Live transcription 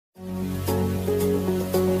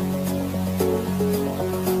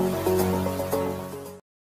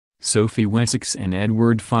Sophie, Wessex and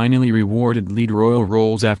Edward finally rewarded lead royal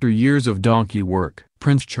roles after years of donkey work.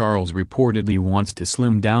 Prince Charles reportedly wants to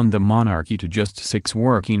slim down the monarchy to just 6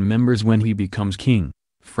 working members when he becomes king.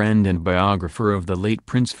 Friend and biographer of the late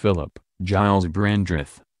Prince Philip, Giles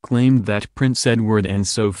Brandreth, claimed that Prince Edward and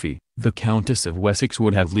Sophie, the Countess of Wessex,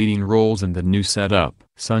 would have leading roles in the new setup.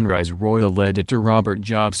 Sunrise royal editor Robert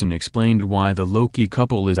Jobson explained why the Loki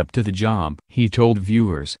couple is up to the job. He told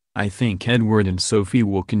viewers, "I think Edward and Sophie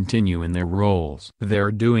will continue in their roles.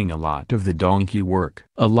 They're doing a lot of the donkey work.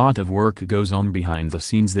 A lot of work goes on behind the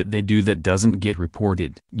scenes that they do that doesn't get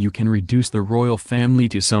reported. You can reduce the royal family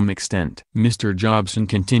to some extent." Mr. Jobson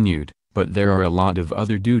continued, "But there are a lot of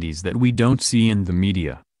other duties that we don't see in the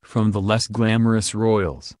media, from the less glamorous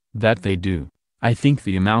royals, that they do. I think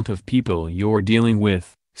the amount of people you're dealing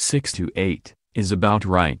with, 6 to 8, is about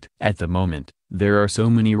right. At the moment, there are so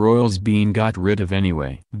many royals being got rid of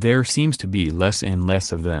anyway. There seems to be less and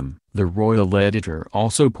less of them." The royal editor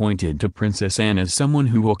also pointed to Princess Anne as someone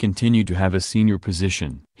who will continue to have a senior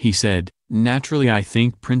position. He said, "Naturally, I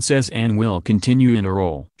think Princess Anne will continue in a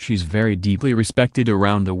role. She's very deeply respected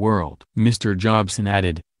around the world." Mr. Jobson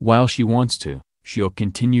added, "While she wants to, she'll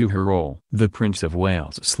continue her role." The Prince of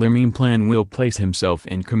Wales' slimming plan will place himself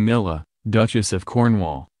and Camilla, Duchess of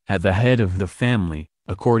Cornwall, at the head of the family,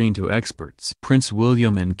 according to experts. Prince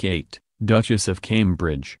William and Kate, Duchess of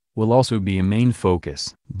Cambridge, will also be a main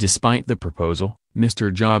focus. Despite the proposal,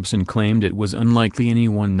 Mr. Jobson claimed it was unlikely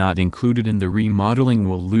anyone not included in the remodeling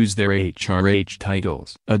will lose their HRH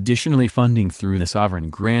titles. Additionally, funding through the sovereign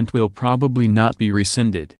grant will probably not be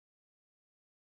rescinded.